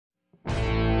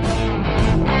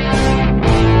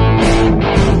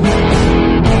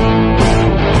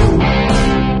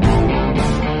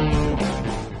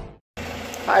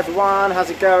everyone,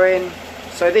 how's it going?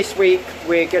 So this week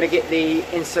we're going to get the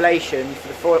insulation for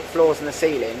the floors and the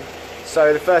ceiling.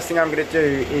 So the first thing I'm going to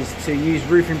do is to use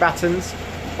roofing battens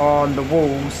on the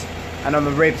walls and on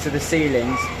the ribs of the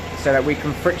ceilings so that we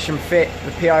can friction fit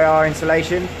the PIR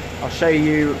insulation. I'll show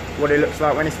you what it looks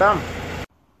like when it's done.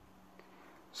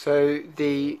 So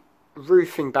the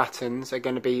roofing battens are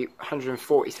going to be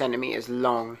 140 centimeters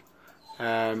long,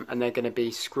 and they're going to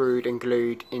be screwed and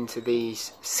glued into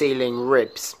these ceiling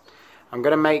ribs. I'm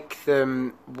going to make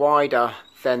them wider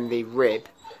than the rib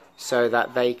so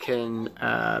that they can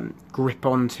grip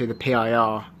onto the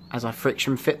PIR as I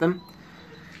friction fit them.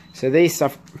 So these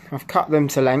I've cut them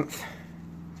to length,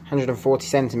 140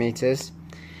 centimeters,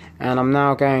 and I'm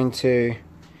now going to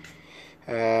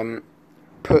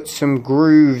put some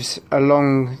grooves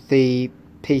along the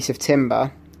piece of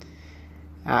timber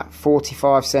at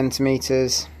 45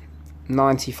 centimeters,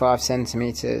 95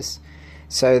 centimeters,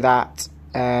 so that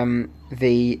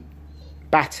the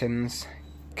battens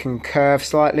can curve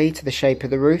slightly to the shape of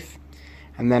the roof,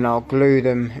 and then I'll glue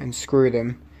them and screw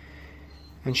them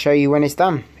and show you when it's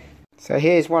done. So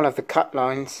here's one of the cut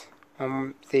lines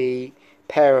on the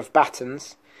pair of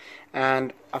battens,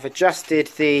 and I've adjusted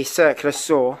the circular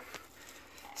saw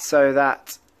so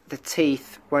that the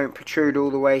teeth won't protrude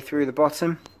all the way through the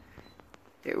bottom.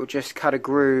 It will just cut a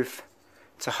groove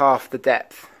to half the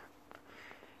depth,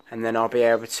 and then I'll be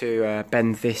able to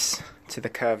bend this to the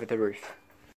curve of the roof.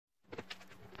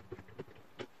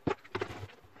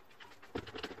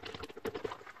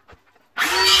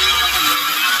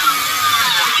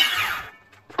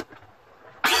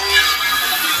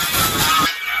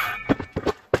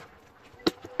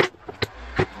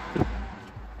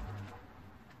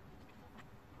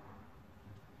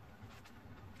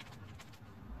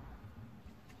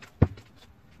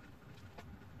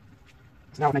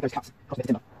 So now I'll make those cuts across a bit of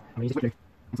timber. I'm going to use wood glue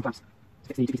and some clamps to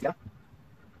fix the two pieces together.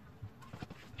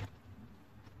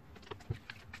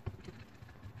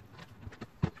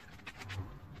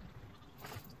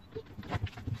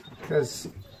 Because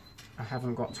I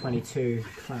haven't got 22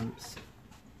 clamps,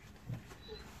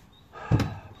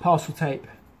 parcel tape.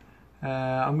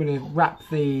 I'm going to wrap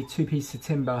the two pieces of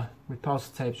timber with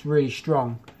parcel tape really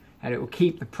strong, and it will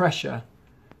keep the pressure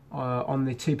on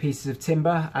the two pieces of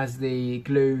timber as the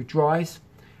glue dries.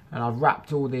 And I've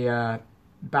wrapped all the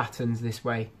battens this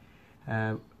way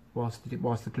whilst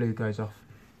the glue goes off.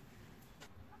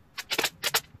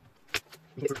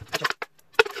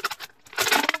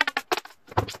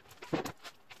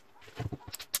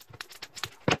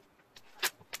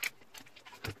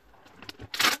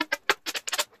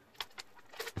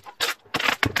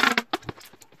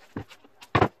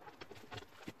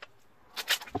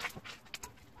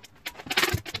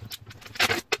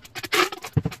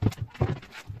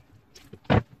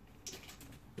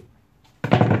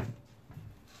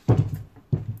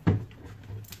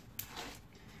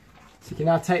 So you can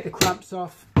now take the clamps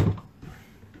off,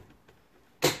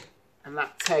 and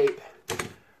that tape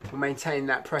will maintain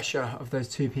that pressure of those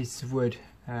two pieces of wood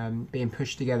being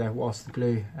pushed together whilst the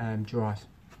glue dries.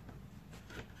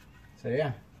 So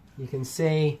yeah, you can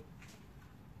see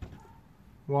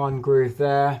one groove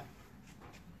there,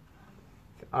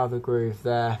 the other groove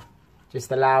there.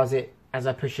 Just allows it, as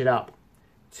I push it up,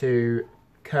 to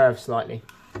curve slightly.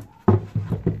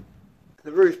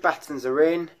 The roof battens are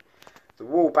in. The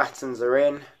wall battens are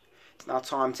in. It's now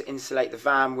time to insulate the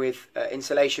van with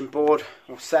insulation board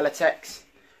or celotex,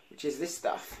 which is this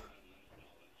stuff.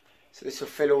 So this will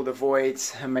fill all the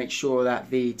voids and make sure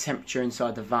that the temperature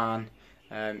inside the van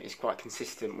is quite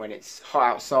consistent. When it's hot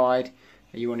outside,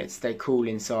 you want it to stay cool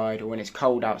inside, or when it's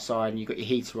cold outside and you've got your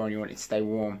heater on, you want it to stay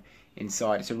warm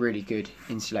inside. It's a really good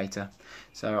insulator.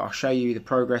 So I'll show you the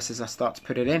progress as I start to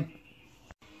put it in.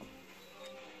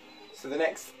 So the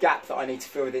next gap that I need to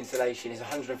fill with insulation is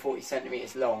 140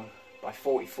 centimeters long by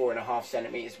 44.5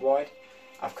 centimeters wide.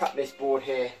 I've cut this board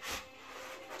here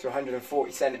to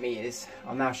 140 centimeters.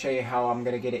 I'll now show you how I'm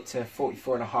going to get it to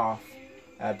 44.5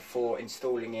 before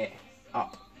installing it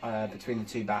up between the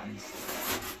two battens.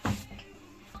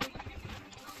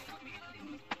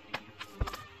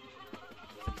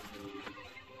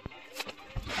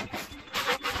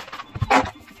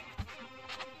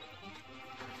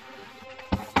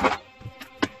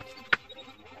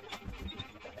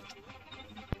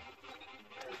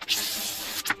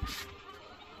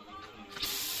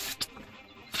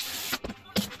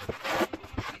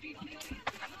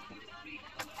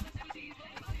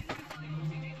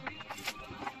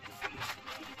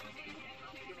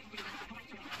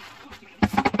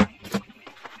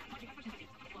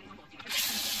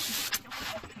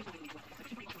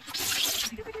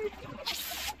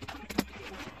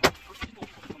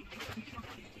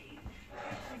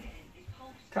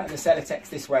 celotex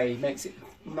this way makes it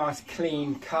a nice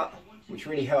clean cut, which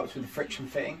really helps with the friction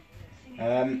fitting.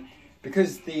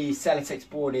 Because the celotex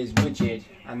board is rigid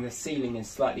and the ceiling is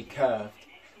slightly curved,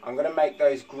 I'm going to make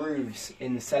those grooves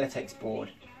in the celotex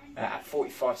board at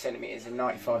 45 centimeters and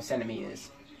 95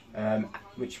 centimeters,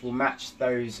 which will match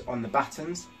those on the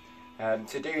battens.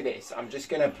 To do this, I'm just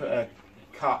going to put a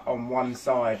cut on one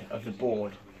side of the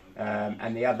board,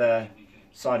 and the other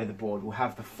side of the board will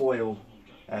have the foil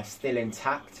still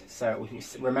intact, so it will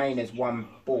remain as one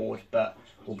board, but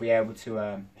we'll be able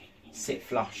to sit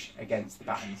flush against the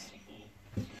battens.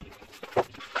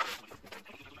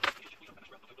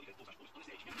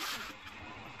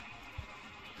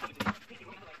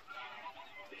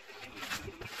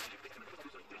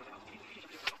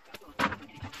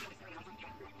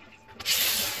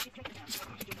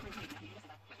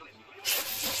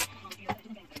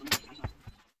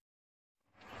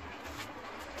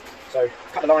 So,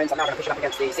 cut the lines. I'm now going to push it up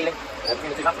against the ceiling between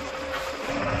the two buttons.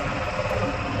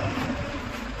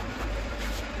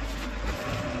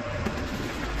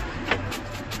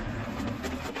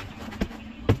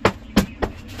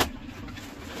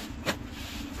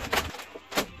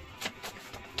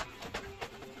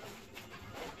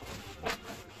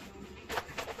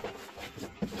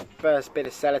 First bit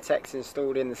of celotex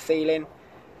installed in the ceiling,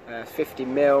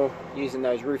 50mm, using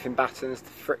those roofing battens to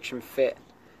friction fit.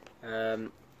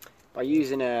 By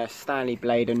using a Stanley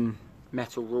blade and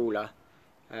metal ruler,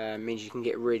 means you can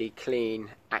get really clean,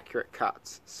 accurate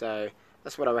cuts. So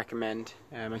that's what I recommend.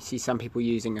 I see some people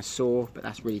using a saw, but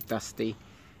that's really dusty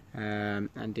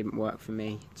and didn't work for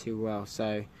me too well.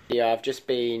 So yeah, I've just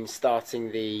been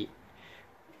starting the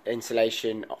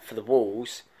insulation for the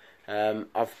walls.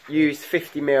 I've used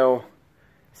 50mm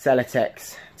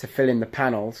celotex to fill in the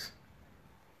panels,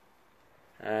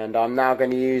 and I'm now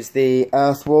going to use the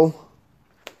earth wall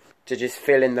to just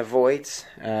fill in the voids,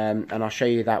 and I'll show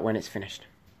you that when it's finished.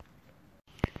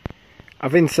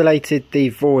 I've insulated the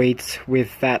voids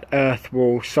with that earth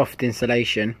wall soft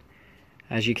insulation.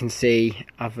 As you can see,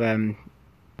 I've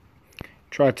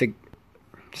tried to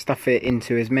stuff it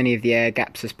into as many of the air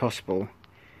gaps as possible,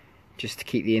 just to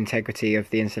keep the integrity of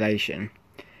the insulation.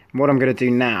 And what I'm going to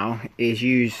do now is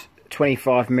use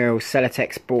 25mm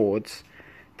celotex boards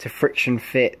to friction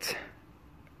fit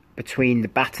between the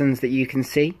battens that you can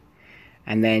see,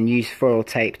 and then use foil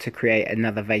tape to create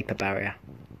another vapor barrier.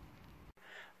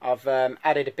 I've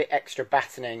added a bit extra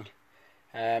battening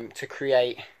to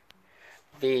create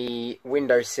the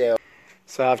windowsill.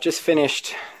 So I've just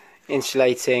finished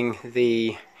insulating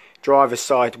the driver's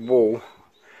side wall.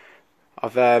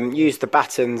 I've used the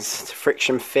battens to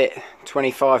friction fit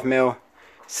 25mm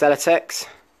celotex,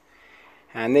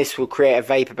 and this will create a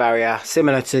vapor barrier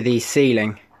similar to the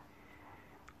ceiling,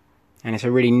 and it's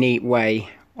a really neat way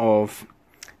of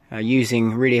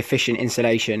using really efficient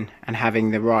insulation and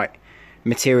having the right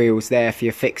materials there for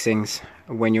your fixings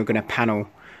when you're going to panel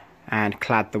and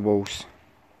clad the walls.